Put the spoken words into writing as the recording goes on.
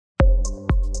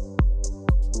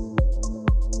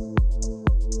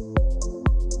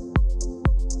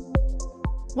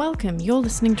Welcome, you're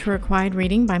listening to Required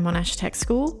Reading by Monash Tech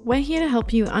School. We're here to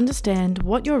help you understand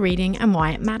what you're reading and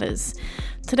why it matters.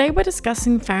 Today we're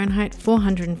discussing Fahrenheit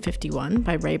 451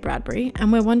 by Ray Bradbury,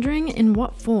 and we're wondering, in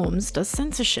what forms does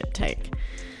censorship take?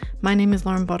 My name is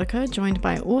Lauren Boddicker, joined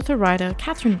by author-writer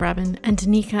Catherine Brabin and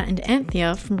Danica and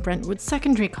Anthea from Brentwood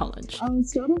Secondary College. I'll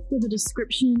start off with a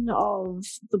description of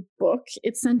the book.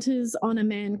 It centres on a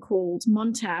man called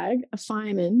Montag, a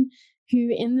fireman, who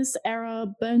in this era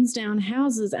burns down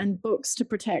houses and books to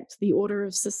protect the order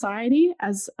of society,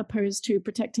 as opposed to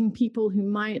protecting people who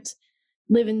might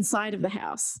live inside of the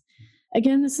house.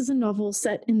 Again, this is a novel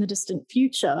set in the distant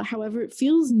future. However, it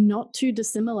feels not too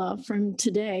dissimilar from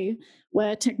today,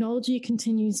 where technology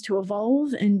continues to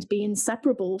evolve and be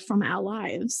inseparable from our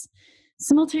lives.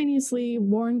 Simultaneously,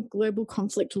 war and global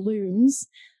conflict looms.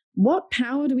 What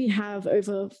power do we have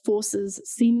over forces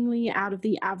seemingly out of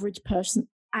the average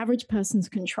person's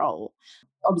control?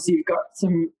 Obviously, you've got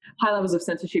some high levels of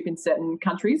censorship in certain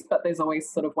countries, but there's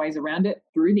always sort of ways around it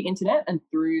through the internet and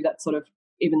through that sort of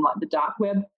even like the dark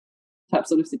web type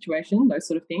sort of situation, those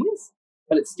sort of things.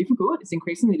 But it's difficult. It's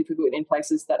increasingly difficult in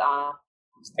places that are,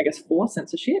 I guess, for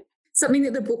censorship. Something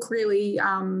that the book really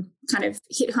kind of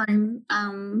hit home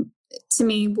to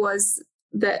me was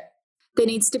that there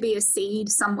needs to be a seed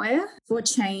somewhere for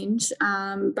change.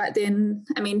 But then,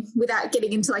 I mean, without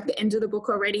getting into like the end of the book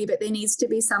already, but there needs to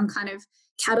be some kind of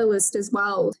catalyst as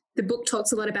well. The book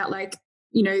talks a lot about like,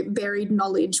 you know, buried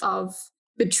knowledge of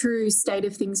the true state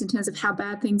of things in terms of how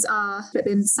bad things are, but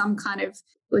then some kind of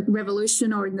like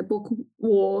revolution, or in the book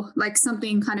war, like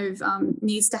something kind of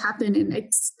needs to happen. And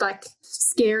it's like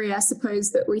scary, I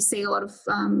suppose, that we see a lot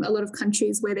of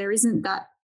countries where there isn't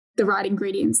the right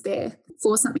ingredients there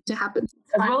for something to happen.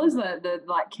 As well as the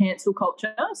like cancel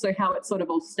culture, so how it sort of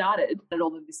all started and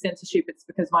all of this censorship, it's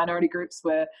because minority groups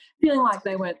were feeling like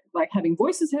they weren't like having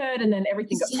voices heard, and then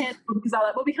everything got cancelled because they're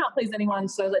like, well, we can't please anyone,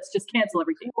 so let's just cancel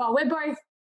everything. Well, we're both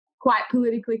quite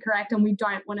politically correct and we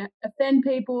don't want to offend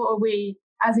people, or we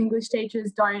as English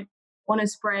teachers don't want to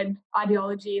spread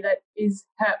ideology that is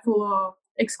hurtful or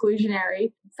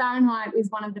exclusionary. Fahrenheit is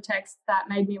one of the texts that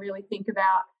made me really think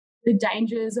about the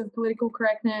dangers of political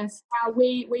correctness, how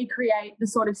we create the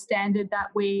sort of standard that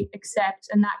we accept,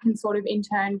 and that can sort of in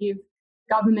turn give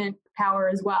government power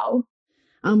as well.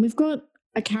 We've got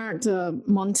a character,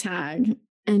 Montag,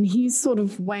 and he's sort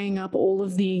of weighing up all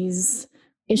of these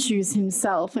issues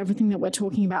himself. Everything that we're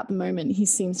talking about at the moment, he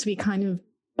seems to be kind of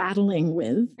battling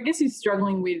with. I guess he's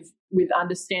struggling with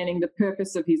understanding the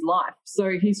purpose of his life.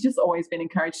 So he's just always been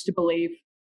encouraged to believe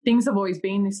things have always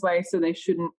been this way, so they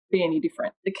shouldn't be any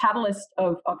different. The catalyst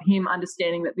of him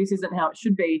understanding that this isn't how it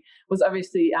should be was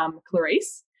obviously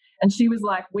Clarice. And she was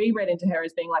like, we read into her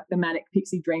as being like the manic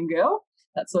pixie dream girl,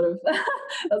 that sort of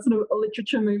a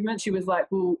literature movement. She was like,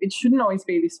 well, it shouldn't always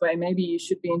be this way. Maybe you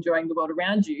should be enjoying the world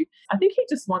around you. I think he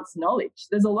just wants knowledge.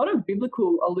 There's a lot of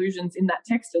biblical allusions in that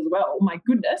text as well. My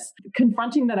goodness.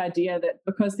 Confronting that idea that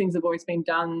because things have always been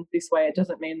done this way, it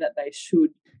doesn't mean that they should.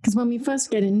 Because when we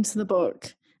first get into the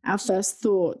book, our first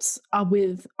thoughts are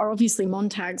obviously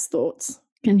Montag's thoughts,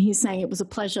 and he's saying it was a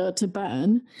pleasure to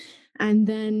burn. And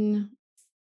then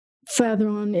further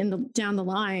on down the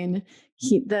line,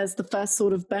 there's the first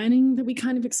sort of burning that we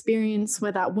kind of experience,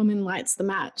 where that woman lights the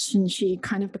match and she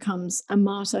kind of becomes a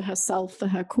martyr herself for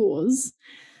her cause.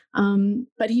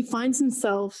 But he finds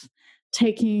himself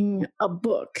taking a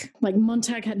book. Like,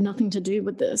 Montag had nothing to do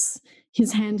with this.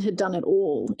 His hand had done it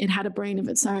all. It had a brain of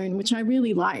its own, which I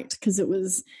really liked, because it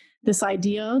was this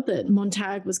idea that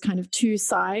Montag was kind of two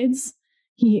sides.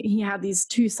 He had these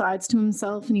two sides to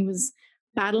himself, and he was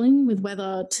battling with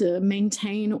whether to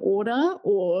maintain order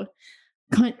or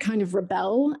kind of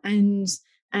rebel and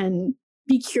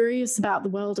be curious about the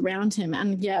world around him.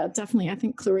 And yeah, definitely, I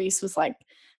think Clarice was like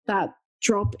that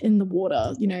drop in the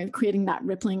water, you know, creating that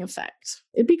rippling effect.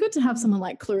 It'd be good to have someone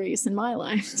like Clarice in my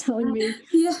life telling me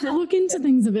to look into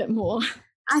things a bit more.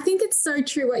 I think it's so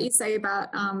true what you say about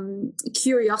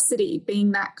curiosity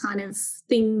being that kind of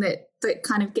thing that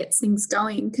kind of gets things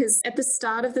going. Because at the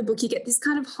start of the book, you get this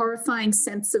kind of horrifying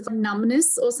sense of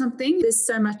numbness or something. There's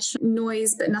so much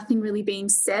noise, but nothing really being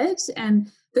said.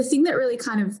 And the thing that really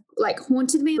kind of like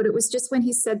haunted me, but it was just when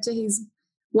he said to his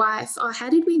wife, "Oh, how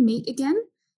did we meet again?"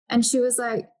 And she was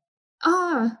like,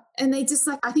 and they just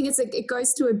like, I think it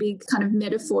goes to a big kind of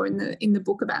metaphor in the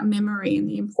book about memory and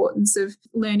the importance of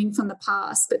learning from the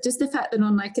past. But just the fact that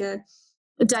on like a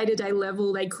day-to-day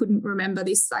level, they couldn't remember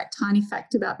this like tiny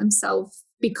fact about themselves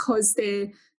because they're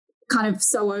kind of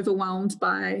so overwhelmed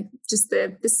by just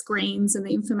the screens and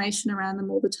the information around them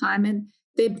all the time. And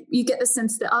you get the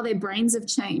sense that, their brains have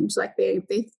changed. Like they're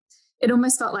it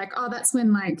almost felt like, oh, that's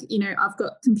when, like, you know, I've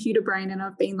got computer brain and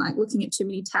I've been like looking at too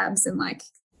many tabs and like,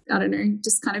 I don't know,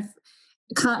 just kind of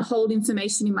can't hold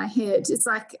information in my head. It's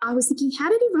like I was thinking, how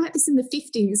did he write this in the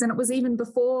 50s? And it was even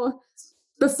before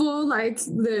like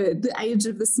the age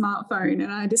of the smartphone.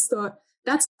 And I just thought,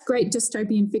 that's great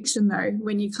dystopian fiction though,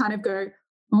 when you kind of go,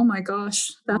 oh my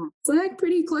gosh, that's like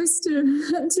pretty close to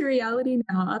reality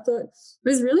now. I thought it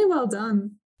was really well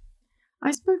done.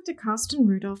 I spoke to Karsten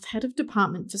Rudolph, Head of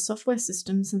Department for Software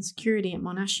Systems and Security at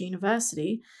Monash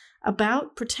University,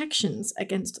 about protections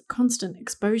against constant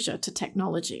exposure to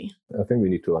technology. I think we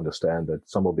need to understand that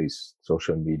some of these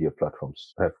social media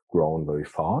platforms have grown very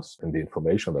fast, and the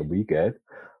information that we get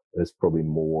is probably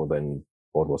more than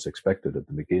what was expected at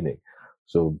the beginning.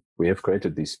 So we have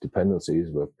created these dependencies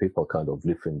where people kind of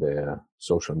live in their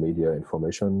social media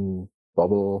information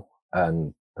bubble,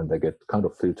 and they get kind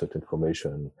of filtered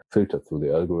information filtered through the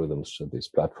algorithms that these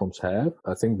platforms have.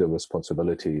 I think the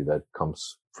responsibility that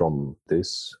comes from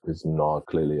this is not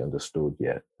clearly understood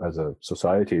yet. As a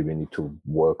society, we need to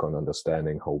work on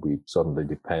understanding how we suddenly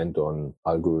depend on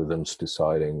algorithms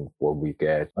deciding what we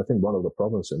get. I think one of the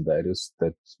problems in that is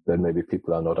that maybe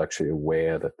people are not actually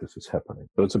aware that this is happening.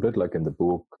 So it's a bit like in the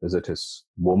book, is it his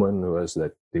woman who has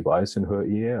that device in her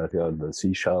ear, the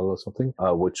seashell or something,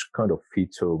 which kind of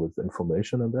feeds her with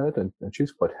information and that, and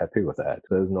she's quite happy with that.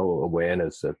 There's no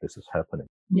awareness that this is happening.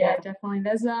 Yeah, definitely.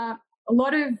 There's a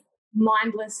lot of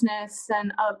mindlessness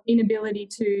and inability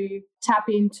to tap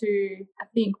into, I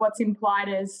think, what's implied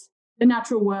as the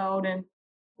natural world and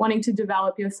wanting to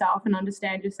develop yourself and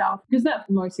understand yourself. Because that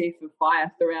motif of fire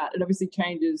throughout, it obviously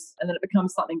changes and then it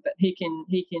becomes something that he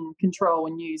can control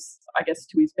and use, I guess,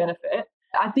 to his benefit.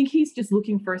 I think he's just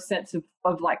looking for a sense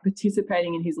of like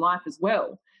participating in his life as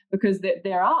well, because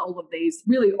there are all of these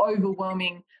really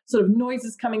overwhelming sort of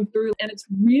noises coming through, and it's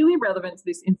really relevant to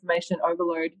this information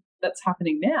overload that's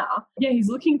happening now. Yeah, he's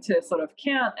looking to sort of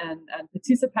count and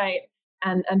participate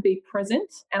and be present.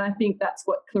 And I think that's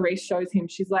what Clarisse shows him.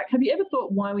 She's like, have you ever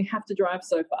thought why we have to drive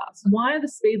so fast? Why are the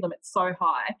speed limits so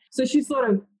high? So she's sort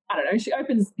of, I don't know, she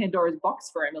opens Pandora's box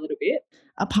for him a little bit.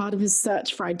 A part of his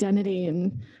search for identity,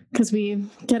 and because we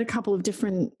get a couple of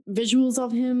different visuals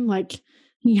of him, like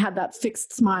he had that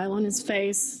fixed smile on his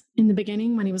face in the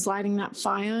beginning when he was lighting that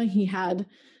fire. He had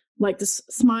like this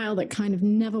smile that kind of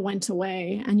never went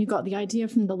away. And you got the idea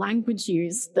from the language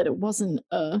used that it wasn't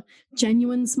a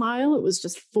genuine smile, it was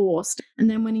just forced. And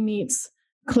then when he meets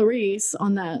Clarisse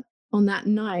on that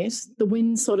night, the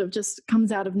wind sort of just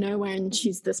comes out of nowhere, and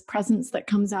she's this presence that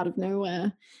comes out of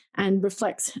nowhere and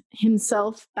reflects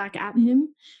himself back at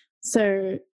him.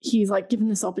 So he's like given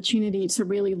this opportunity to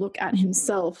really look at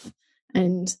himself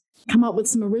and come up with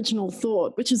some original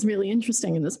thought, which is really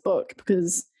interesting in this book,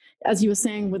 because as you were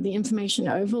saying, with the information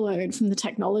overload from the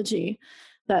technology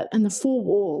and the 4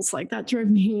 walls, like that drove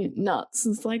me nuts.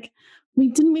 It's like,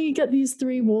 didn't we get these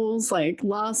 3 walls like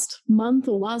last month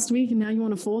or last week, and now you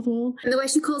want a 4th wall? And the way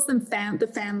she calls them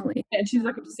the family. And she's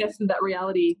like obsessed with that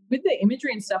reality with the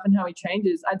imagery and stuff and how he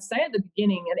changes. I'd say at the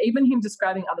beginning, and even him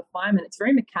describing other firemen, it's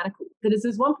very mechanical.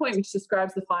 There's one point which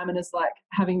describes the firemen as like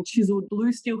having chiseled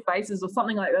blue steel faces or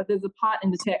something like that. There's a part in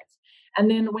the text.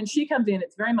 And then when she comes in,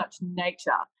 it's very much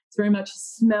nature. It's very much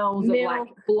smells of like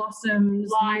blossoms,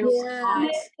 light. Yeah.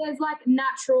 There's like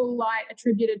natural light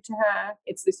attributed to her.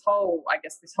 It's this whole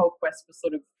quest for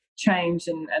sort of change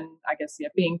and I guess, yeah,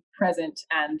 being present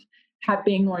and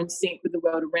being more in sync with the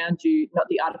world around you, not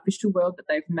the artificial world that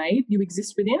they've made you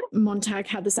exist within. Montag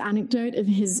had this anecdote of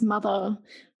his mother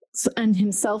and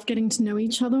himself getting to know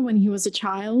each other when he was a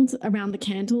child around the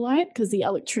candlelight because the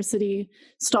electricity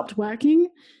stopped working.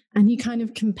 And he kind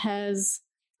of compares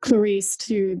Clarisse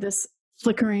to this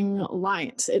flickering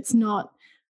light. It's not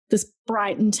this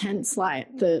bright, intense light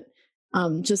that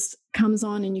just comes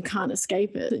on and you can't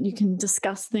escape it. You can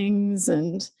discuss things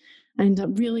and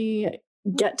really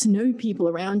get to know people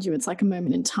around you. It's like a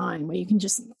moment in time where you can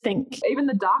just think. Even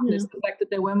the darkness, the fact that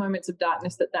there were moments of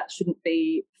darkness that shouldn't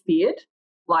be feared.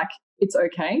 Like, it's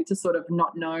okay to sort of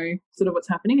not know sort of what's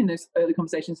happening in those early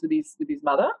conversations with his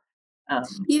mother.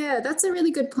 Yeah, that's a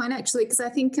really good point, actually, because I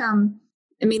think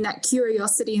that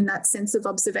curiosity and that sense of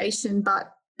observation,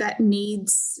 but that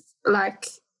needs like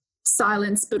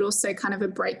silence, but also kind of a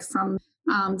break from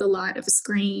the light of a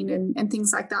screen and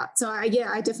things like that. So I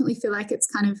definitely feel like it's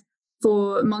kind of,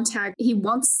 for Montag, he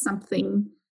wants something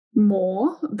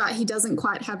more, but he doesn't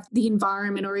quite have the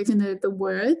environment or even the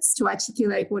words to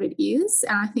articulate what it is.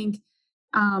 And I think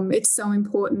it's so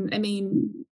important. I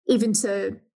mean, even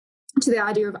to the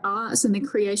idea of art and the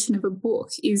creation of a book,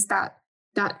 is that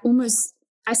almost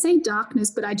I say darkness,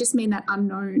 but I just mean that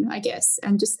unknown, I guess,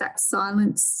 and just that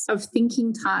silence of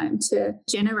thinking time to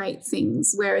generate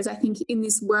things. Whereas I think in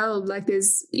this world, like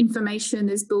there's information,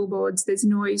 there's billboards, there's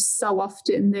noise so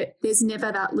often that there's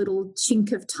never that little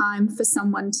chink of time for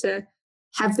someone to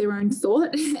have their own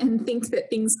thought and think that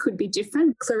things could be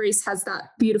different. Clarisse has that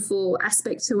beautiful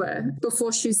aspect to her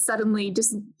before she suddenly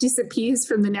just disappears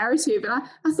from the narrative. And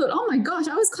I thought, oh my gosh,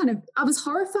 I was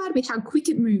horrified with how quick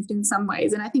it moved in some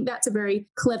ways. And I think that's a very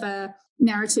clever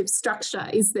narrative structure,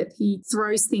 is that he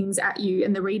throws things at you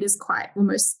and the reader's quite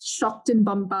almost shocked and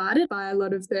bombarded by a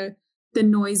lot of the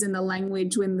noise and the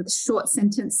language, when the short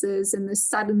sentences and the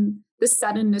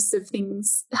suddenness of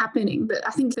things happening. But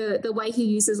I think the way he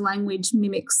uses language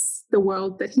mimics the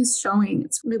world that he's showing.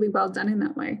 It's really well done in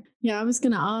that way. Yeah, I was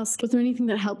going to ask, was there anything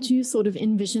that helped you sort of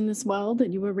envision this world that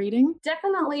you were reading?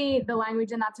 Definitely the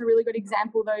language, and that's a really good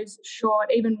example, those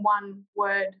short, even one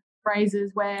word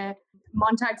phrases where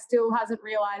Montag still hasn't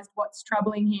realised what's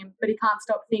troubling him, but he can't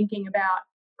stop thinking about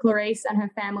Clarisse and her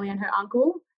family and her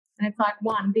uncle. And it's like,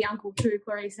 one, the uncle, two,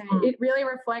 Clarisse. And it really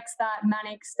reflects that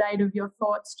manic state of your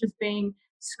thoughts just being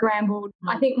scrambled.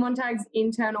 I think Montag's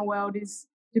internal world is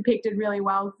depicted really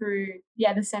well through,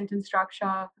 the sentence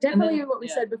structure. Definitely what we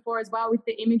said before as well, with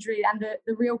the imagery and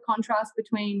the real contrast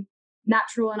between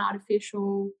natural and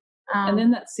artificial. And then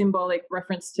that symbolic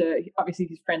reference to, obviously,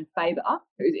 his friend Faber.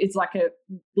 It's like a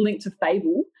link to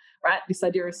fable, right? This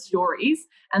idea of stories.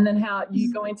 And then how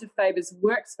you go into Faber's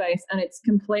workspace and it's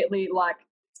completely like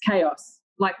chaos.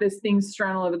 Like there's things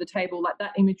strewn all over the table. Like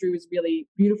that imagery was really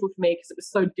beautiful for me because it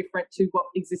was so different to what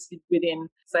existed within,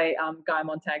 say, Guy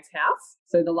Montag's house.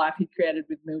 So the life he'd created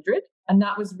with Mildred. And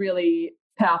that was really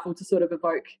powerful to sort of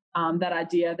evoke that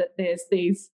idea that there's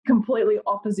these completely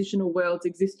oppositional worlds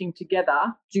existing together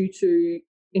due to,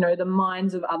 the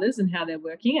minds of others and how they're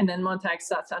working. And then Montag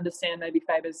starts to understand maybe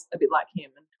Faber's a bit like him.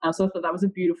 And so I thought that was a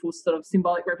beautiful sort of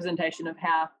symbolic representation of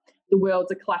how the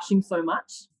worlds are clashing so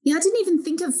much. Yeah, I didn't even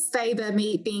think of Faber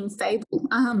being Fable.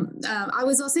 I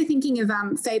was also thinking of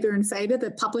Faber and Faber,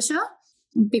 the publisher,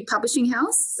 big publishing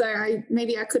house. So I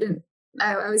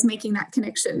was making that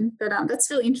connection, but that's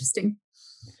really interesting.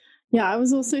 Yeah, I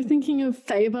was also thinking of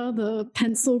Faber, the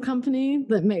pencil company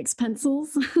that makes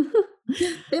pencils.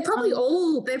 They're probably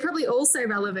all so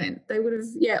relevant. They would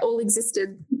have, all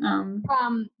existed.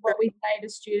 What we say to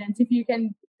students, if you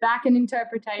can back an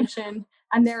interpretation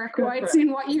and there are quotes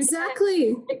in what you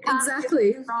exactly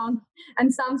wrong.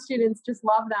 And some students just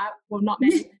love that. Well, not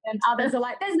many, and others are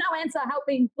like, "There's no answer. Help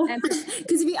me."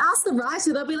 Because if you ask the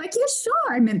writer, they'll be like, "Yeah,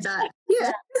 sure, I meant that."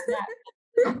 Yeah.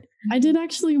 I did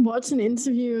actually watch an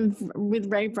interview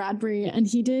with Ray Bradbury, and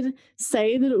he did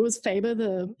say that it was Faber,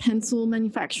 the pencil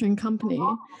manufacturing company.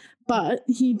 But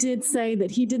he did say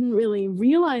that he didn't really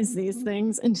realize these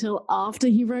things until after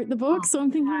he wrote the book. So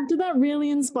I'm thinking, did that really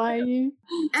inspire you?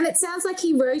 And it sounds like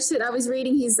he wrote it. I was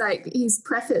reading his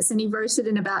preface, and he wrote it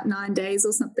in about 9 days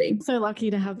or something. So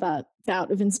lucky to have that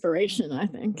bout of inspiration, I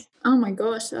think. Oh my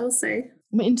gosh, I'll say.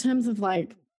 In terms of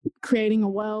like creating a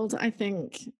world, I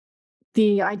think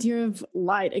the idea of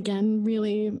light again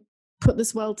really put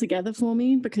this world together for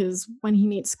me, because when he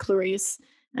meets Clarisse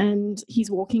and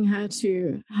he's walking her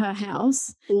to her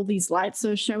house, all these lights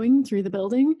are showing through the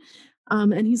building.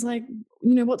 And he's like,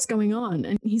 what's going on?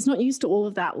 And he's not used to all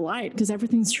of that light because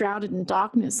everything's shrouded in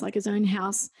darkness. Like his own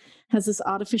house has this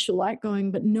artificial light going,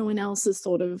 but no one else is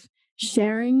sort of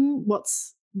sharing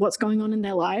what's going on in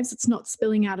their lives. It's not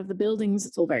spilling out of the buildings.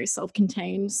 It's all very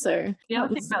self-contained. So the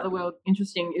other thing about the world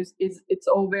interesting is it's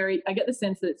all very, I get the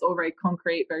sense that it's all very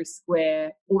concrete, very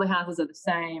square. All the houses are the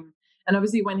same. And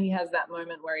obviously when he has that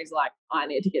moment where he's like, I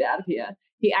need to get out of here,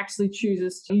 he actually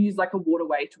chooses to use like a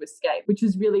waterway to escape, which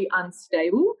is really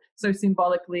unstable. So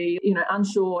symbolically,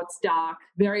 unsure, it's dark,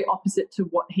 very opposite to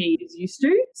what he is used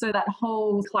to. So that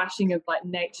whole clashing of like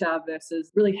nature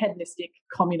versus really hedonistic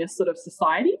communist sort of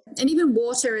society. And even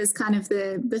water is kind of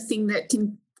the thing that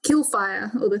can kill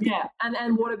fire.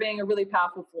 And water being a really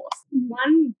powerful force.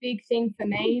 One big thing for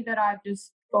me that I've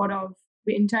just thought of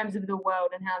in terms of the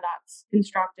world and how that's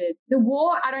constructed. The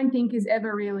war, I don't think, is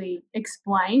ever really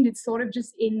explained. It's sort of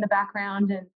just in the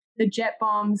background, and the jet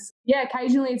bombs,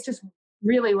 occasionally it's just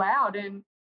really loud, and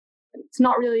it's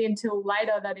not really until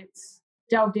later that it's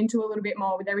delved into a little bit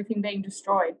more with everything being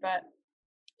destroyed. But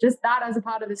just that as a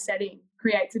part of the setting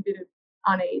creates a bit of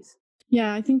unease.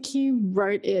 Yeah, I think he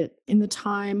wrote it in the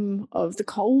time of the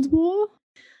Cold War.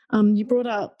 You brought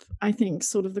up, I think,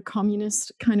 sort of the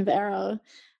communist kind of era.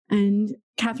 And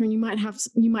Catherine, you might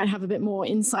have a bit more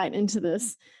insight into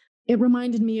this. It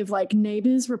reminded me of like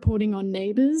neighbors reporting on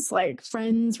neighbors, like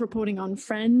friends reporting on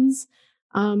friends.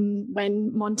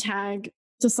 When Montag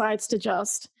decides to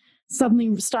just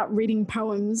suddenly start reading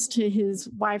poems to his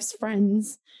wife's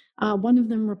friends. One of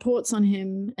them reports on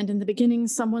him, and in the beginning,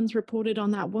 someone's reported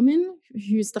on that woman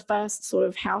who's the first sort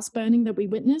of house burning that we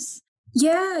witness.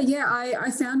 Yeah,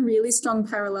 I found really strong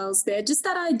parallels there. Just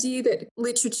that idea that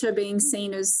literature being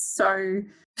seen as so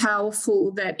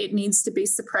powerful that it needs to be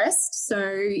suppressed.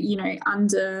 So,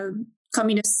 under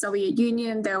Communist Soviet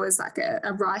Union, there was like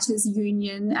a writers'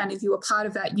 union, and if you were part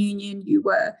of that union, you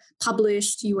were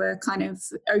published, you were kind of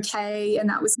okay, and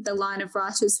that was the line of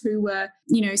writers who were,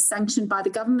 sanctioned by the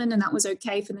government, and that was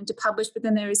okay for them to publish. But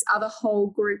then there is other whole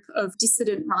group of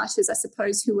dissident writers, I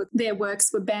suppose, their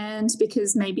works were banned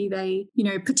because maybe they,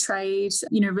 portrayed,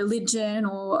 religion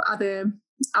or other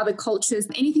cultures,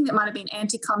 anything that might have been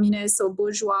anti-communist or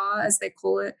bourgeois, as they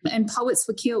call it. And poets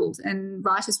were killed and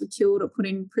writers were killed or put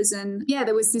in prison. Yeah,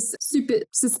 there was this super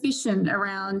suspicion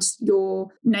around your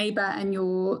neighbour and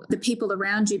the people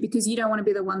around you, because you don't want to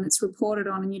be the one that's reported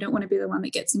on, and you don't want to be the one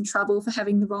that gets in trouble for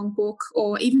having the wrong book,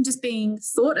 or even just being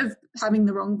thought of having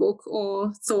the wrong book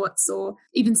or thoughts, or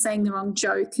even saying the wrong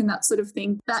joke and that sort of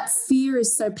thing. That fear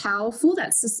is so powerful,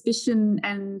 that suspicion,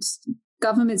 and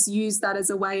governments use that as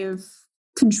a way of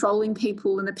controlling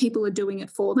people, and the people are doing it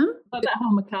for them. Like that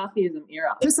whole McCarthyism era.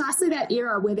 Precisely that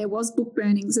era where there was book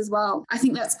burnings as well. I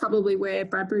think that's probably where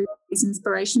Bradbury is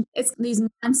inspiration. It's these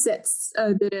mindsets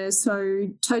that are so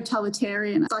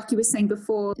totalitarian. Like you were saying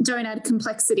before, don't add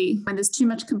complexity. When there's too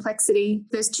much complexity,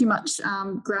 there's too much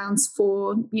grounds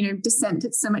for, dissent.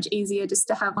 It's so much easier just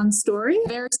to have one story.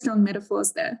 Very strong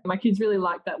metaphors there. My kids really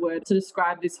like that word to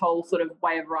describe this whole sort of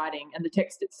way of writing, and the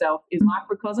text itself is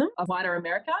microcosm of wider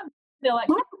America. They're like,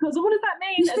 microcosm, what does that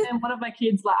mean? And then one of my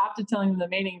kids, like, after telling them the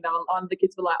meaning, the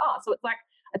kids were like, oh, so it's like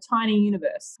a tiny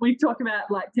universe. We talk about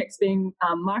like text being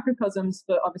microcosms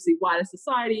for obviously wider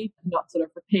society, not sort of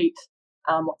repeat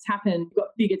what's happened. We've got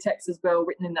bigger texts as well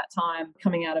written in that time,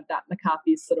 coming out of that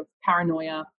McCarthy's sort of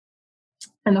paranoia,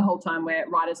 and the whole time where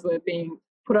writers were being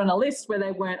put on a list where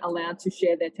they weren't allowed to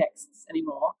share their texts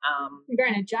anymore. They're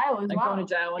going to jail as well. Going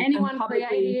to jail. Anyone and publicly,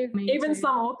 creative. Even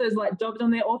some authors like dobbed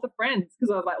on their author friends,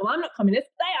 because I was like, well, I'm not communist.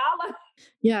 They are.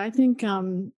 Yeah, I think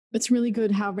it's really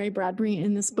good how Ray Bradbury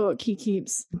in this book, he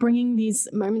keeps bringing these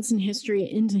moments in history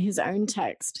into his own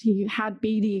text. He had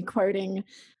Beattie quoting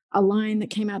a line that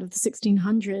came out of the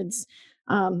 1600s.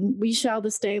 We shall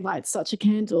this day light such a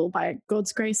candle by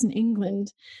God's grace in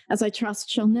England, as I trust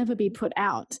shall never be put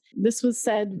out. This was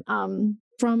said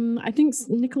from, I think,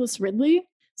 Nicholas Ridley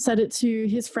said it to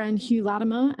his friend Hugh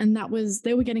Latimer, and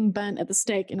they were getting burnt at the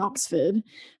stake in Oxford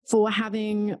for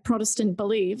having Protestant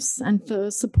beliefs and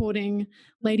for supporting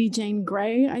Lady Jane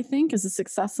Grey, I think, as a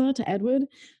successor to Edward.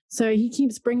 So he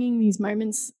keeps bringing these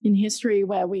moments in history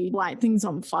where we light things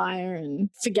on fire and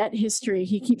forget history.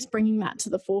 He keeps bringing that to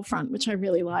the forefront, which I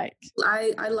really like.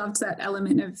 I loved that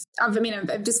element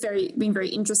I've just been very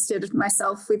interested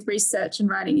myself with research and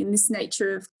writing in this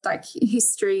nature of like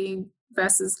history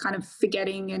versus kind of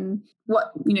forgetting, and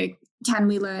what, can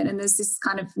we learn? And there's this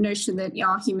kind of notion that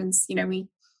humans,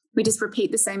 we just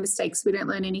repeat the same mistakes. We don't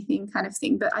learn anything kind of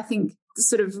thing. But I think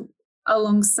sort of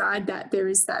alongside that, there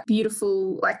is that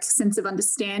beautiful like sense of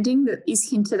understanding that is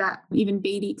hinted at, even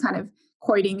Beattie kind of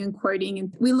quoting.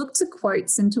 And we look to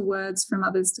quotes and to words from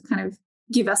others to kind of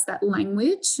give us that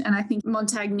language. And I think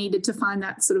Montag needed to find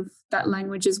that sort of that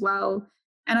language as well.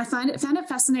 And I found it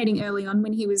fascinating early on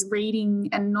when he was reading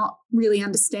and not really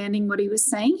understanding what he was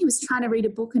saying. He was trying to read a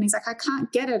book and he's like, I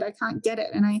can't get it.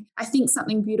 And I think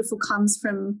something beautiful comes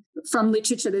from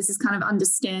literature. There's this kind of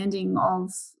understanding of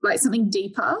like something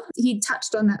deeper. He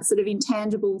touched on that sort of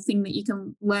intangible thing that you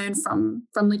can learn from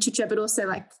literature, but also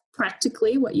like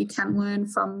practically what you can learn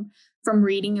from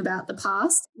reading about the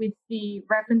past. With the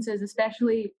references,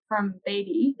 especially from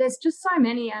Beattie, there's just so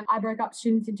many, and I broke up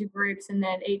students into groups and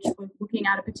then each was looking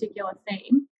at a particular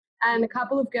theme. And a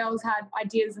couple of girls had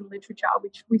ideas in literature,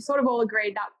 which we sort of all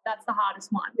agreed that that's the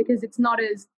hardest one, because it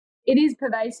is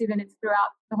pervasive and it's throughout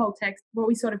the whole text. What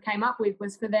we sort of came up with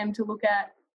was for them to look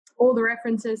at all the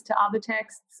references to other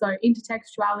texts, so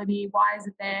intertextuality, why is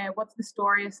it there, what's the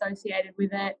story associated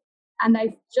with it. And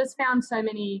they've just found so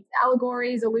many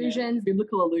allegories, allusions. Yeah,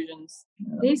 biblical allusions.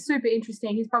 He's super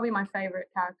interesting. He's probably my favourite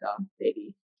character,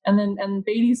 Beattie. And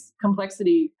Beattie's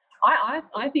complexity,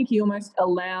 I think he almost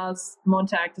allows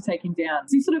Montag to take him down.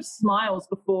 He sort of smiles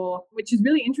before, which is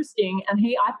really interesting. And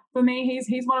for me,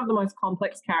 he's one of the most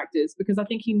complex characters, because I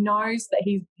think he knows that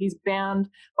he's bound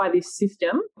by this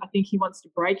system. I think he wants to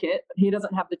break it, but he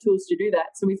doesn't have the tools to do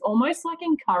that. So he's almost like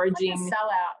encouraging like a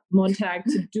sellout. Montag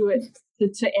to do it,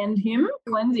 to end him,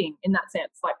 cleansing in that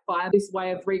sense, like by this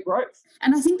way of regrowth.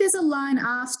 And I think there's a line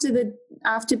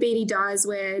after Beattie dies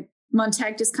where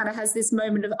Montag just kind of has this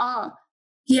moment of,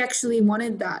 he actually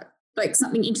wanted that. Like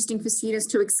something interesting for students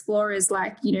to explore is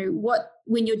like,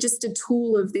 when you're just a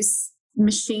tool of this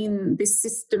machine, this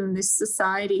system, this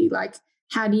society, like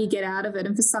how do you get out of it?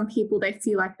 And for some people, they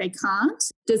feel like they can't.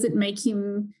 Does it make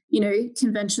him,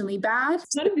 conventionally bad?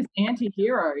 Sort of this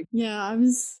anti-hero. Yeah, I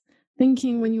was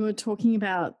thinking when you were talking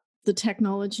about the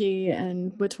technology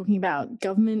and we're talking about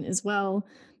government as well,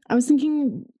 I was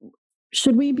thinking,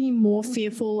 should we be more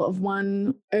fearful of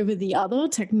one over the other,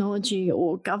 technology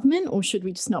or government, or should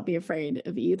we just not be afraid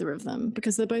of either of them?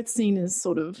 Because they're both seen as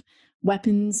sort of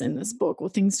weapons in this book or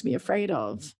things to be afraid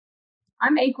of.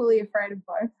 I'm equally afraid of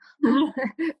both.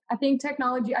 I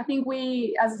think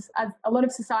we, as a lot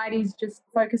of societies, just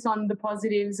focus on the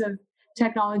positives of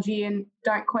technology and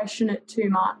don't question it too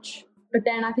much. But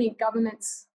then I think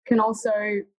governments can also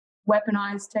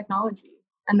weaponize technology.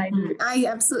 And they do. I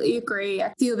absolutely agree.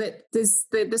 I feel that there's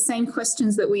the same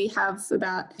questions that we have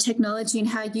about technology and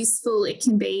how useful it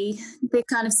can be. They're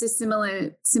kind of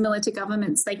similar to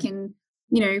governments. They can,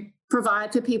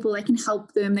 provide for people, they can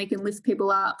help them, they can lift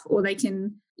people up, or they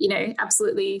can,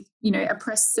 absolutely,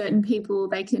 oppress certain people.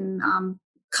 They can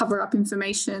cover up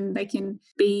information. They can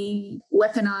be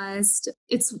weaponized.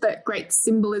 It's that great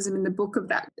symbolism in the book of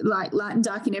that, like light and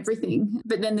dark in everything.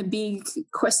 But then the big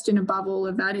question above all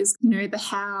of that is, the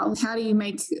how. How do you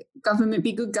make government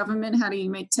be good government? How do you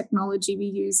make technology be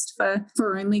used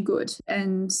for only good?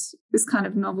 And this kind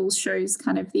of novel shows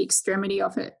kind of the extremity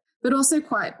of it, but also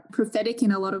quite prophetic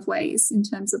in a lot of ways in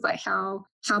terms of like how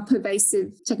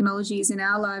pervasive technology is in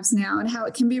our lives now and how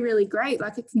it can be really great.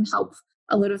 Like it can help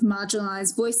a lot of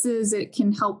marginalized voices. It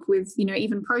can help with,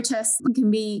 even protests. It can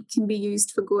be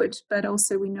used for good. But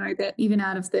also we know that even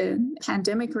out of the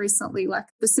pandemic recently, like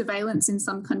the surveillance in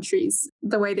some countries,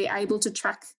 the way they're able to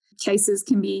track cases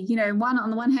can be, on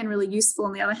the one hand really useful,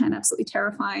 on the other hand absolutely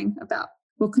terrifying about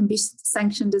what can be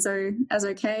sanctioned as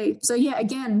okay. So yeah,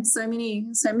 again, so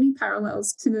many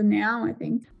parallels to the now, I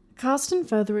think. Carsten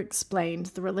further explained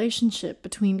the relationship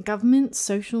between government,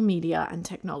 social media, and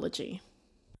technology.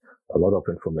 A lot of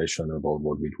information about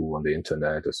what we do on the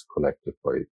internet is collected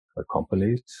by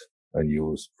companies and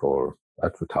used for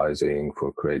advertising,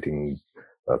 for creating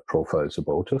profiles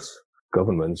about us.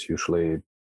 Governments usually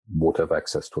would have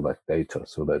access to that data,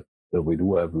 so that we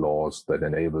do have laws that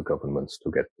enable governments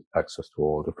to get access to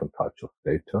all different types of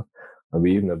data. And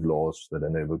we even have laws that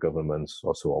enable governments,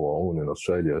 also our own in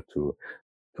Australia, to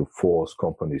force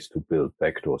companies to build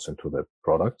backdoors into their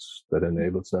products that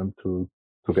enables them to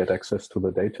get access to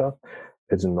the data.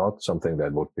 It's not something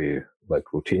that would be like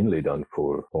routinely done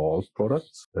for all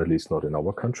products, at least not in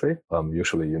our country.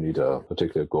 Usually you need a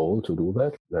particular goal to do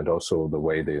that. And also the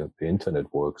way the internet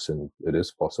works, and it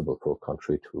is possible for a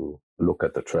country to look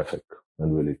at the traffic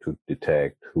and really to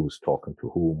detect who's talking to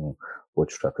whom,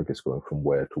 which traffic is going from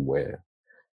where to where.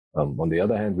 On the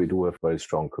other hand, we do have very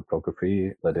strong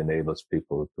cryptography that enables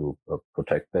people to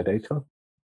protect their data.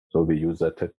 So we use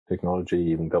that technology,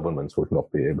 even governments would not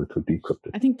be able to decrypt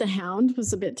it. I think The Hound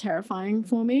was a bit terrifying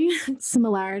for me.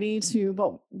 Similarity to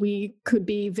what we could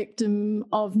be victim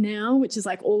of now, which is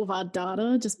like all of our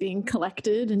data just being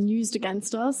collected and used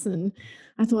against us. And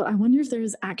I thought, I wonder if there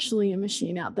is actually a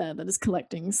machine out there that is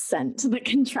collecting scent that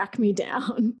can track me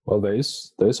down. Well, there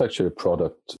is actually a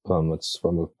product. It's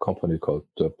from a company called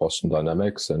Boston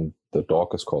Dynamics, and the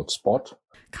dog is called Spot.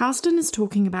 Carsten is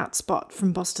talking about Spot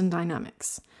from Boston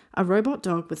Dynamics, a robot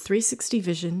dog with 360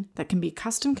 vision that can be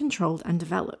custom controlled and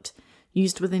developed,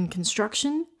 used within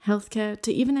construction, healthcare,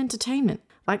 to even entertainment,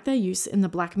 like their use in the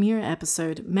Black Mirror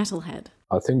episode Metalhead.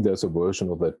 I think there's a version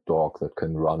of that dog that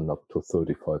can run up to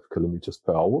 35 kilometers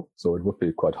per hour. So it would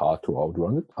be quite hard to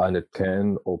outrun it. And it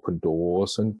can open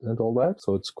doors and all that.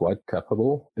 So it's quite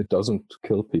capable. It doesn't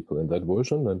kill people in that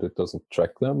version and it doesn't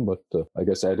track them. But I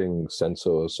guess adding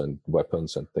sensors and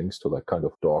weapons and things to that kind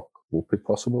of dog would be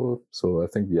possible. So I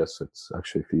think, yes, it's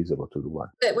actually feasible to do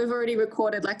that. But we've already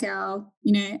recorded like our,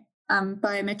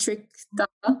 biometric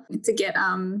data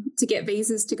to get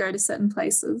visas to go to certain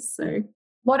places. So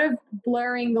a lot of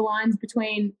blurring the lines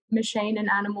between machine and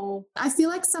animal. I feel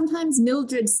like sometimes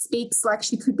Mildred speaks like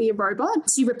she could be a robot.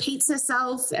 She repeats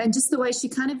herself and just the way she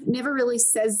kind of never really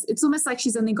says, it's almost like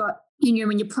she's only got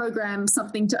when you program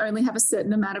something to only have a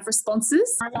certain amount of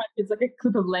responses. It's like a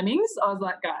clip of lemmings. I was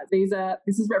like, guys,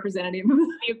 this is representative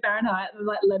of Fahrenheit.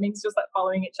 Like lemmings just like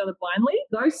following each other blindly.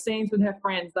 Those scenes with her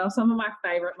friends, they were some of my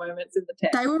favorite moments in the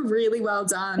text. They were really well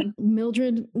done.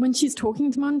 Mildred, when she's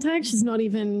talking to Montag, she's not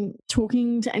even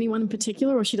talking to anyone in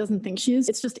particular, or she doesn't think she is.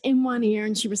 It's just in one ear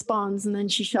and she responds and then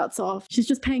she shuts off. She's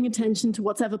just paying attention to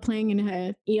what's ever playing in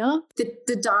her ear.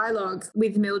 The dialogue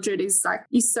with Mildred is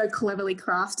so cleverly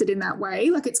crafted in that way.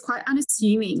 Like, it's quite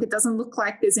unassuming. It doesn't look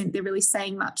like they're really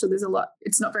saying much, or there's a lot.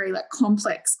 It's not very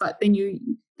complex, but then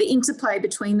the interplay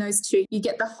between those two, you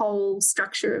get the whole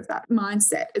structure of that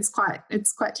mindset. It's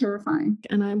quite terrifying.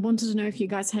 And I wanted to know if you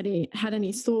guys had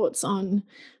any thoughts on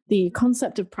the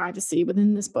concept of privacy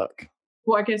within this book.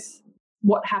 Well, I guess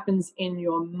what happens in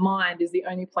your mind is the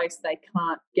only place they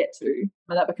can't get to.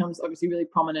 And that becomes obviously really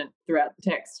prominent throughout the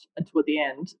text and toward the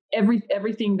end.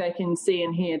 Everything they can see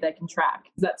and hear, they can track.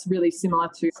 That's really similar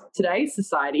to today's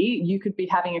society. You could be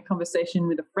having a conversation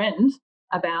with a friend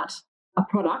about a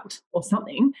product or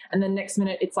something, and then next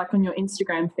minute it's like on your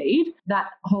Instagram feed. That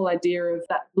whole idea of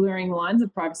that blurring lines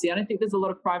of privacy, I don't think there's a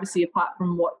lot of privacy apart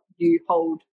from what you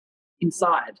hold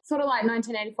inside. Sort of like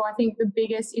 1984, I think the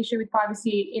biggest issue with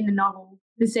privacy in the novel,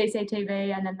 the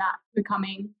CCTV, and then that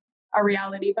becoming a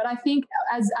reality. But I think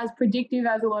as predictive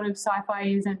as a lot of sci-fi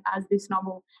is, and as this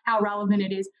novel, how relevant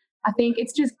it is, I think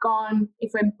it's just gone,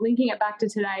 if we're linking it back to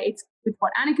today, it's with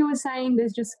what Annika was saying,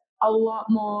 there's just a lot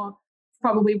more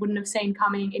probably wouldn't have seen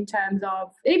coming in terms of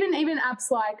even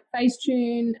apps like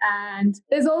Facetune, and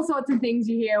there's all sorts of things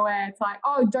you hear where it's like,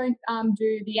 oh, don't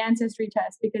do the ancestry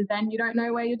test because then you don't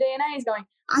know where your DNA is going.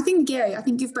 I think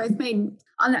you've both been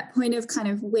on that point of kind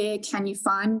of where can you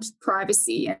find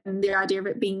privacy and the idea of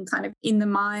it being kind of in the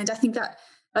mind. I think that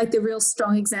the real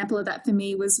strong example of that for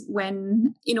me was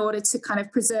when, in order to kind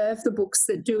of preserve the books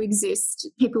that do exist,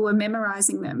 people were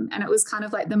memorizing them, and it was kind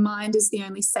of like the mind is the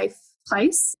only safe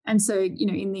place. And so,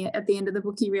 at the end of the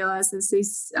book, you realize there's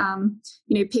these,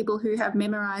 people who have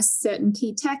memorized certain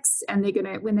key texts, and they're going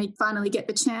to, when they finally get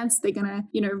the chance, they're going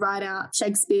to, write out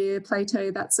Shakespeare,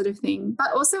 Plato, that sort of thing.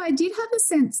 But also I did have a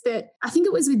sense that, I think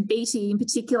it was with Beatty in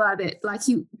particular, that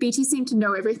Beatty seemed to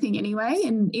know everything anyway.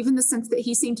 And even the sense that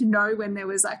he seemed to know when there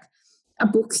was a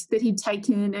book that he'd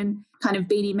taken, and kind of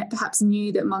Beatty perhaps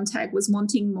knew that Montag was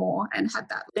wanting more, and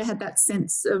they had that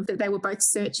sense of that they were both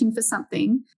searching for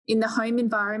something. In the home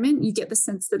environment, you get the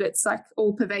sense that it's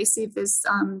all pervasive. There's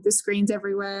the screens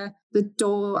everywhere. The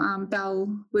door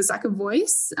bell was like a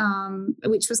voice,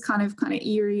 which was kind of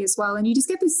eerie as well. And you just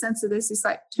get this sense of this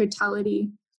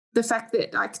totality. The fact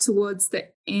that towards the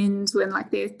end, when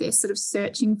they're sort of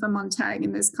searching for Montag,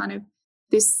 and there's kind of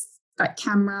this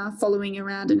camera following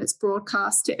around, and it's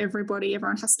broadcast to everybody.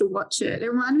 Everyone has to watch it.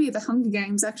 It reminded me of the Hunger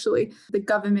Games, actually. The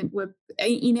government were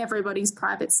in everybody's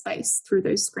private space through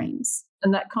those screens.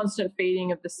 And that constant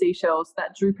feeding of the seashells,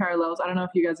 that drew parallels. I don't know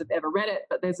if you guys have ever read it,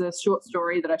 but there's a short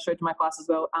story that I showed to my class as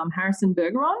well, Harrison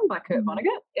Bergeron by Kurt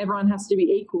Vonnegut. Everyone has to be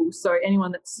equal. So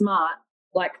anyone that's smart,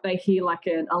 they hear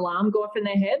an alarm go off in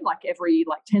their head every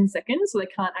 10 seconds, so they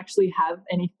can't actually have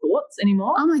any thoughts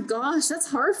anymore. Oh my gosh, that's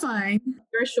horrifying.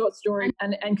 Very short story.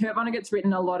 And Kurt Vonnegut's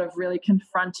written a lot of really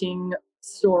confronting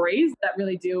stories that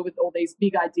really deal with all these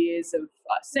big ideas of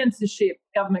censorship,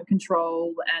 government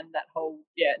control, and that whole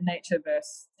nature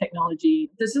versus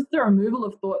technology. There's just the removal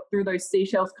of thought through those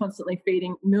seashells constantly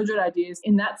feeding Mildred ideas.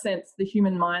 In that sense, the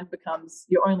human mind becomes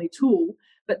your only tool.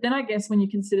 But then I guess when you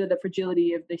consider the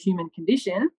fragility of the human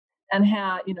condition, and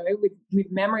how, with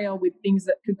memory or with things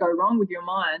that could go wrong with your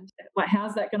mind,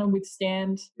 how's that going to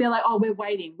withstand? They're like, oh,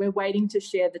 we're waiting to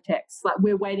share the text.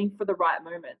 We're waiting for the right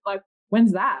moment.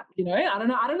 When's that? I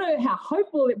don't know how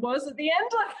hopeful it was at the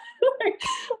end.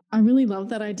 I really love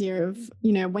that idea of,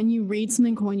 when you read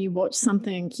something or when you watch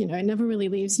something, it never really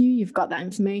leaves you. You've got that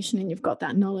information and you've got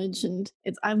that knowledge. And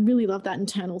I really love that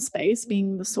internal space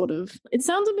being the sort of, it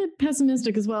sounds a bit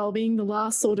pessimistic as well, being the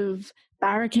last sort of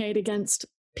barricade against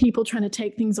people trying to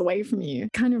take things away from you.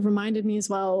 Kind of reminded me as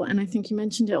well, and I think you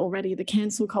mentioned it already, the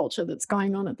cancel culture that's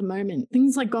going on at the moment.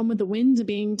 Things like Gone with the Wind are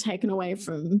being taken away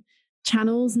from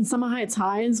channels, and Summer Heights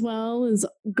High as well is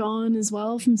gone as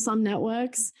well from some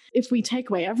networks. If we take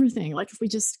away everything, if we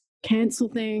just cancel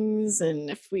things and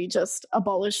if we just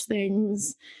abolish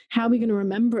things, how are we going to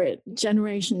remember it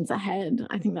generations ahead?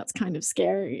 I think that's kind of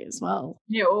scary as well.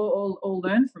 Yeah, all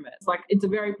learn from it. It's a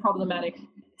very problematic,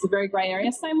 it's a very grey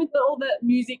area. Same with all the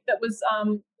music that was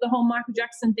the whole Michael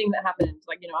Jackson thing that happened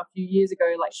a few years ago.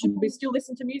 Should we still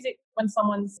listen to music when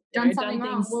someone's done something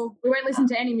wrong? Well, we won't listen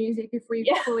to any music if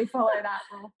we fully follow that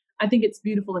rule. I think it's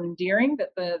beautiful and endearing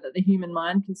that the human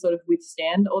mind can sort of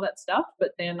withstand all that stuff.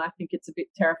 But then I think it's a bit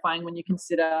terrifying when you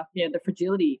consider, the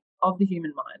fragility of the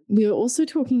human mind. We were also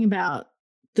talking about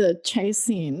the chase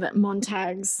scene that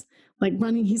Montag's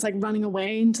he's running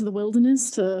away into the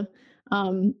wilderness to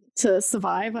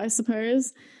survive, I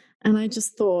suppose. And I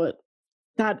just thought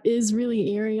that is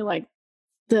really eerie. Like,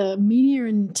 the media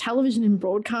and television and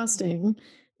broadcasting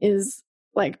is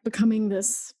like becoming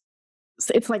this,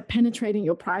 it's like penetrating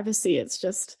your privacy. It's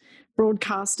just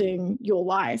broadcasting your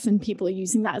life, and people are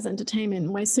using that as entertainment.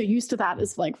 And we're so used to that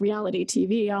as like reality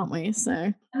TV, aren't we? So,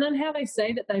 and then how they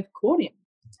say that they've caught him,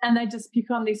 and they just pick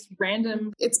on this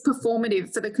random. It's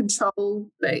performative for the control,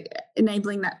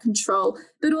 enabling that control.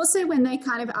 But also when they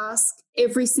kind of ask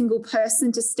every single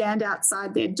person to stand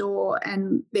outside their door,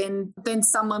 and then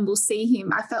someone will see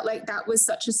him. I felt like that was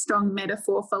such a strong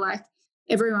metaphor for like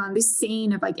everyone, this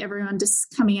scene of like everyone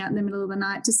just coming out in the middle of the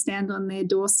night to stand on their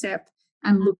doorstep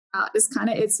and look out.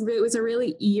 It was a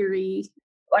really eerie.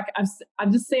 Like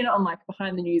I've just seen it on like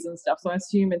behind the news and stuff, so I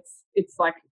assume it's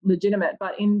like legitimate.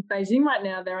 But in Beijing right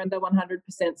now, they're under 100%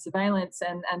 surveillance,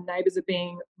 and neighbours are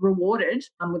being rewarded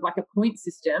with like a point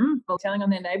system for telling on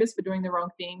their neighbours for doing the wrong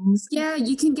things. Yeah,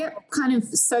 you can get kind of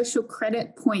social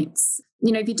credit points.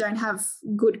 If you don't have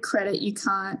good credit, you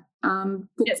can't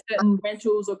get certain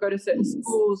rentals or go to certain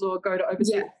schools or go to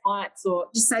overseas flights, or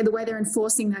just say the way they're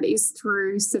enforcing that is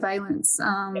through surveillance,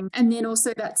 and then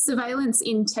also that surveillance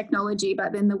in technology,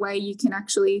 but then the way you can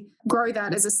actually grow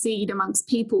that as a seed amongst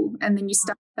people, and then you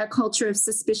start that culture of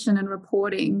suspicion and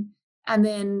reporting, and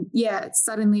then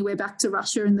suddenly we're back to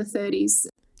Russia in the 30s.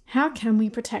 How can we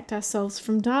protect ourselves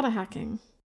from data hacking?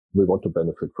 We want to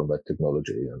benefit from that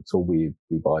technology, and so we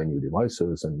buy new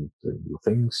devices and new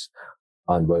things.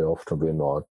 And very often we're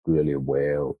not really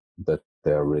aware that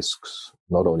there are risks,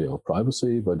 not only of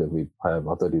privacy, but if we have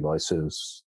other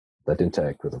devices that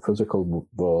interact with the physical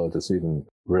world, there's even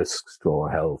risks to our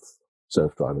health,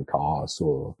 self-driving cars,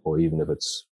 or even if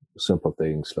it's simple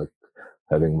things like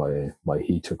having my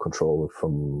heater controlled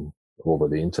from over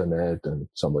the internet and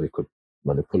somebody could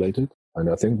manipulate it. And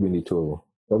I think we need to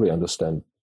probably understand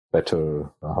better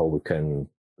how we can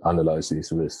analyze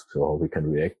these risks or how we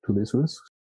can react to these risks.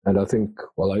 And I think,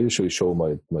 I usually show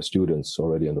my students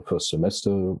already in the first semester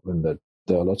that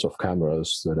there are lots of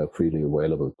cameras that are freely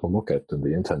available to look at in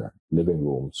the internet, living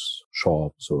rooms,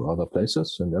 shops, or other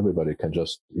places. And everybody can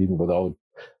just, even without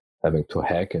having to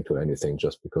hack into anything,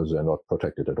 just because they're not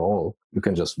protected at all, you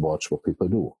can just watch what people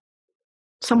do.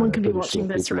 Someone could be watching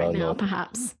this right now,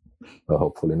 perhaps.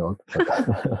 Hopefully not.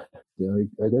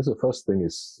 I guess the first thing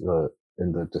is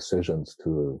in the decisions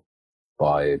to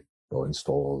buy or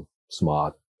install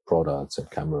smart products and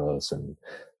cameras and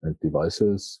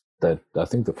devices, that I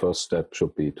think the first step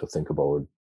should be to think about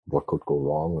what could go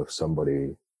wrong if somebody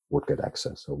would get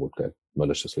access or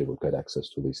maliciously would get access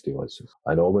to these devices.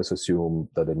 I'd always assume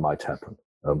that it might happen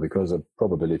because the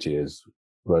probability is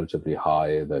relatively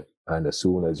high and as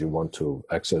soon as you want to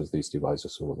access these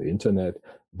devices over the internet,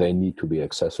 they need to be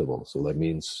accessible. So that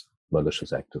means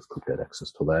malicious actors could get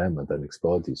access to them and then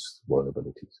exploit these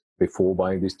vulnerabilities. Before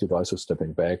buying these devices,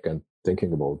 stepping back and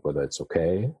thinking about whether it's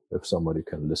okay if somebody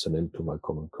can listen into my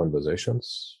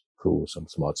conversations through some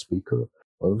smart speaker,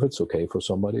 or if it's okay for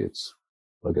somebody,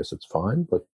 I guess it's fine.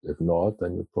 But if not,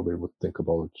 then you probably would think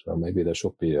about maybe there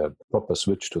should be a proper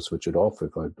switch to switch it off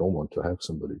if I don't want to have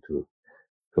somebody to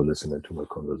listen into my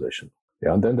conversation.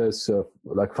 Yeah, and then there's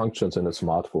like functions in a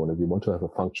smartphone. If you want to have a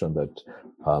function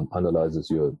that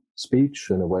analyzes your speech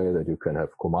in a way that you can have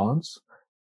commands,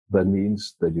 that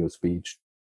means that your speech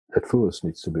at first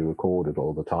needs to be recorded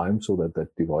all the time so that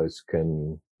that device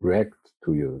can react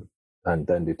to you and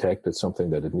then detect it's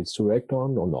something that it needs to react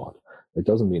on or not. It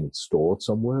doesn't mean it's stored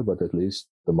somewhere, but at least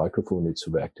the microphone needs to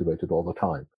be activated all the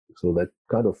time. So that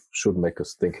kind of should make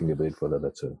us thinking a bit whether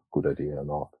that's a good idea or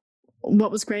not.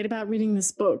 What was great about reading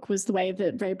this book was the way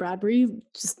that Ray Bradbury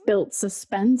just built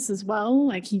suspense as well.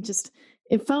 Like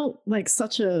it felt like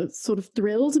such a sort of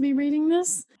thrill to be reading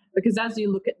this. Because as you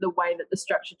look at the way that the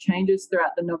structure changes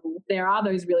throughout the novel, there are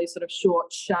those really sort of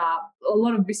short, sharp, a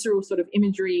lot of visceral sort of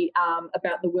imagery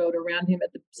about the world around him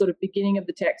at the sort of beginning of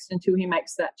the text until he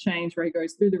makes that change where he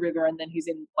goes through the river and then he's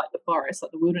in like the forest,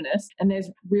 like the wilderness. And there's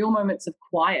real moments of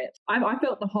quiet. I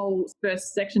felt the whole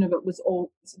first section of it was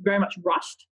all very much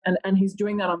rushed. And he's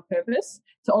doing that on purpose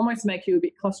to almost make you a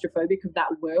bit claustrophobic of that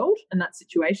world and that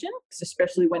situation,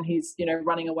 especially when he's,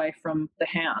 running away from the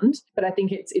hound. But I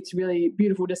think it's really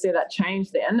beautiful to see that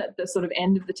change then at the sort of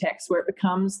end of the text where it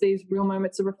becomes these real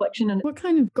moments of reflection. And what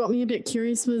kind of got me a bit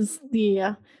curious was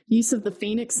the use of the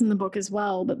phoenix in the book as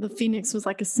well. But the phoenix was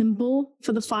like a symbol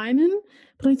for the fireman.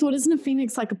 But I thought, isn't a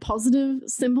phoenix like a positive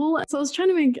symbol? So I was trying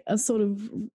to make a sort of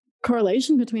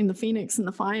correlation between the phoenix and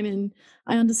the fireman.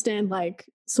 I understand like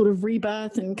sort of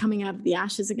rebirth and coming out of the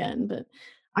ashes again, but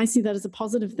I see that as a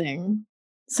positive thing.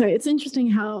 So it's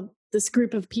interesting how this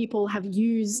group of people have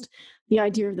used the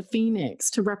idea of the phoenix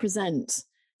to represent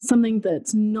something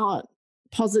that's not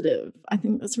positive. I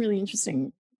think that's really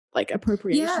interesting, like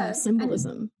appropriation of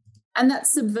symbolism. And that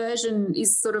subversion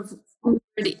is sort of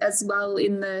as well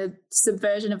in the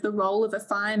subversion of the role of a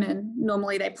fireman.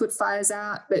 Normally they put fires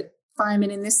out, but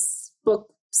firemen in this book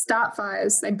start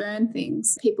fires, they burn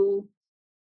things. People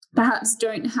perhaps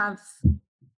don't have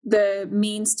the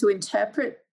means to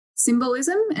interpret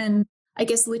symbolism, and I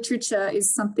guess literature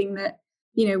is something that,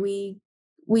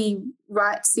 we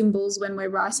write symbols when we're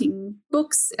writing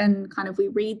books, and kind of we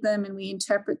read them and we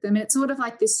interpret them, and it's sort of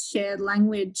like this shared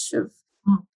language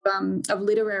of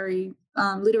literary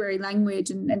language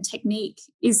and technique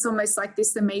is almost like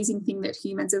this amazing thing that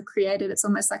humans have created. It's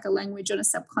almost like a language on a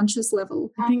subconscious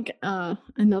level. I think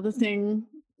another thing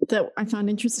that I found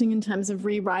interesting in terms of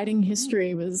rewriting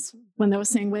history was when they were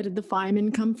saying, where did the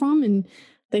fireman come from? And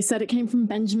they said it came from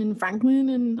Benjamin Franklin.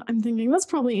 And I'm thinking that's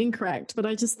probably incorrect, but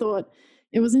I just thought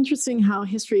it was interesting how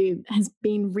history has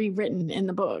been rewritten in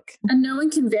the book. And no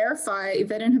one can verify if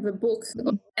they don't have a book.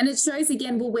 And it shows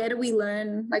again, well, where do we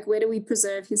learn? Like, where do we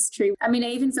preserve history? I mean, I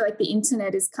even feel like the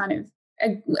internet is kind of,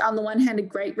 on the one hand, a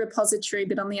great repository,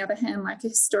 but on the other hand, like a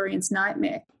historian's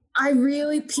nightmare. I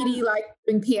really pity like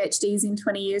doing PhDs in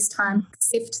 20 years' time,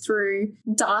 sift through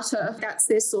data. That's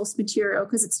their source material,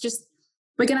 because it's just,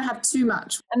 we're going to have too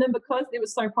much. And then because it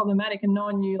was so problematic and no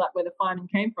one knew like where the fireman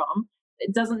came from,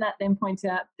 doesn't that then point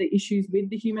out the issues with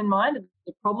the human mind,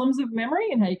 the problems of memory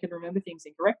and how you can remember things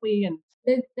incorrectly? And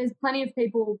there's plenty of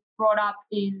people brought up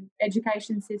in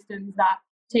education systems that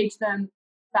teach them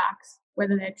facts,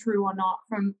 whether they're true or not,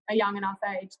 from a young enough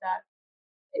age, that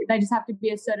they just have to be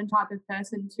a certain type of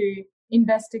person to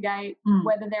investigate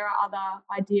whether there are other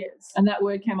ideas. And that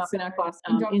word came up in our class,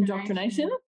 indoctrination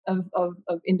of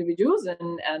individuals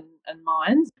and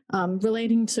minds.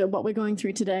 Relating to what we're going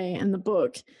through today and the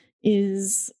book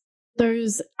is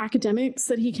those academics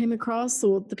that he came across,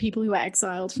 or the people who were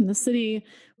exiled from the city,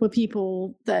 were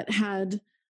people that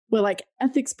were like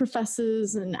ethics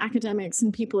professors and academics,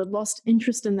 and people had lost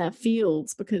interest in their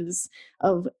fields because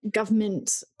of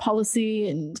government policy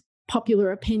and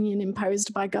popular opinion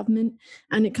imposed by government.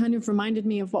 And it kind of reminded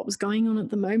me of what was going on at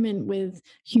the moment with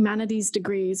humanities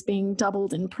degrees being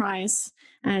doubled in price,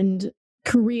 and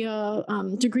career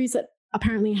degrees that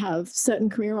apparently have certain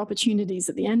career opportunities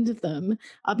at the end of them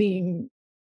are being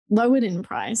lowered in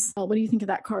price. What do you think of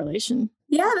that correlation?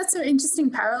 Yeah, that's an interesting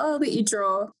parallel that you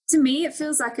draw. To me, it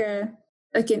feels like an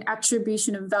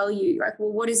attribution of value, like,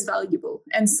 well, what is valuable?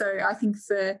 And so I think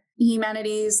for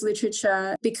humanities,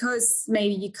 literature, because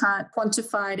maybe you can't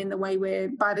quantify it in the way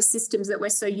by the systems that we're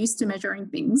so used to measuring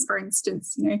things, for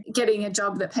instance, getting a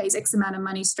job that pays X amount of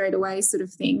money straight away sort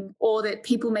of thing, or that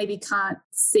people maybe can't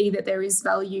see that there is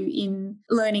value in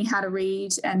learning how to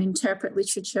read and interpret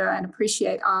literature and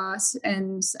appreciate art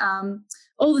and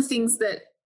all the things that,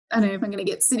 I don't know if I'm going to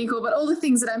get cynical, but all the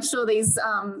things that I'm sure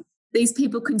these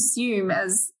people consume,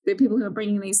 as the people who are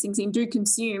bringing these things in do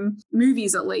consume,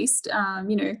 movies at least,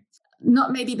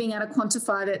 not maybe being able to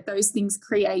quantify that those things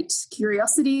create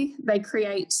curiosity, they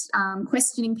create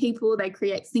questioning people, they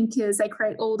create thinkers, they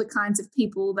create all the kinds of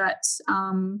people that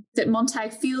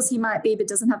Montag feels he might be but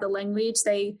doesn't have the language.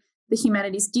 The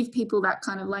humanities give people that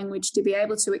kind of language to be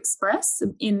able to express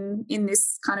in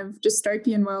this kind of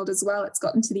dystopian world as well. It's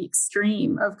gotten to the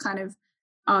extreme of kind of,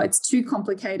 it's too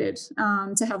complicated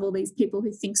to have all these people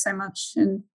who think so much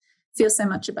and feel so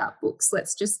much about books.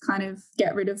 Let's just kind of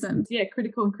get rid of them. Yeah,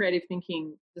 critical and creative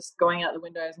thinking just going out the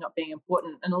window is not being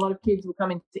important. And a lot of kids will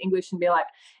come into English and be like,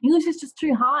 English is just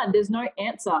too hard. There's no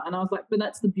answer. And I was like, but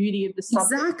that's the beauty of the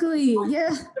subject. Exactly.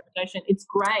 Yeah. It's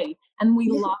grey, and we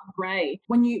love grey.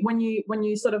 When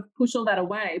you sort of push all that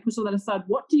away, push all that aside,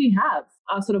 what do you have?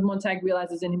 Sort of Montag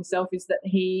realizes in himself is that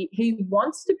he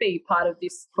wants to be part of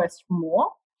this quest for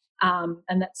more.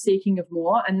 and that seeking of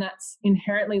more, and that's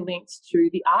inherently linked to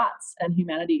the arts and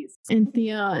humanities. And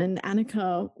Thea and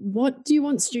Annika, what do you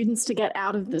want students to get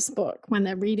out of this book when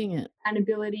they're reading it? An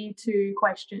ability to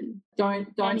question. Don't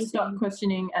stop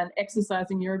questioning and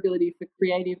exercising your ability for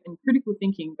creative and critical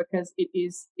thinking, because it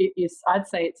is I'd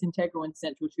say it's integral and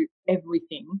central to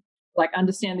everything. Like,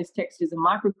 understand this text is a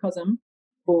microcosm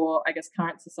for, I guess,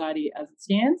 current society as it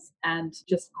stands, and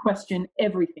just question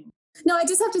everything. No, I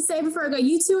just have to say before I go,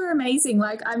 you two are amazing.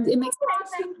 Like, it makes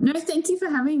no. Thank you for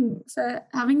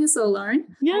having us all,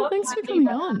 Lauren. Yeah, thanks for coming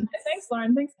on. Thanks,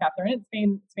 Lauren. Thanks, Catherine. It's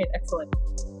been excellent.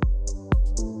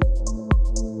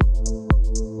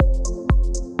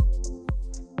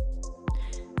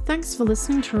 Thanks for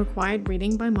listening to Required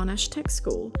Reading by Monash Tech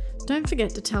School. Don't forget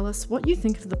to tell us what you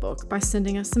think of the book by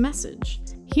sending us a message.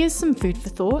 Here's some food for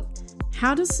thought.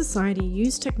 How does society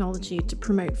use technology to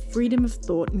promote freedom of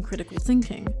thought and critical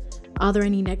thinking? Are there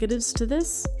any negatives to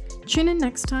this? Tune in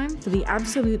next time for the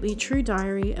absolutely true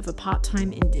diary of a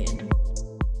part-time Indian.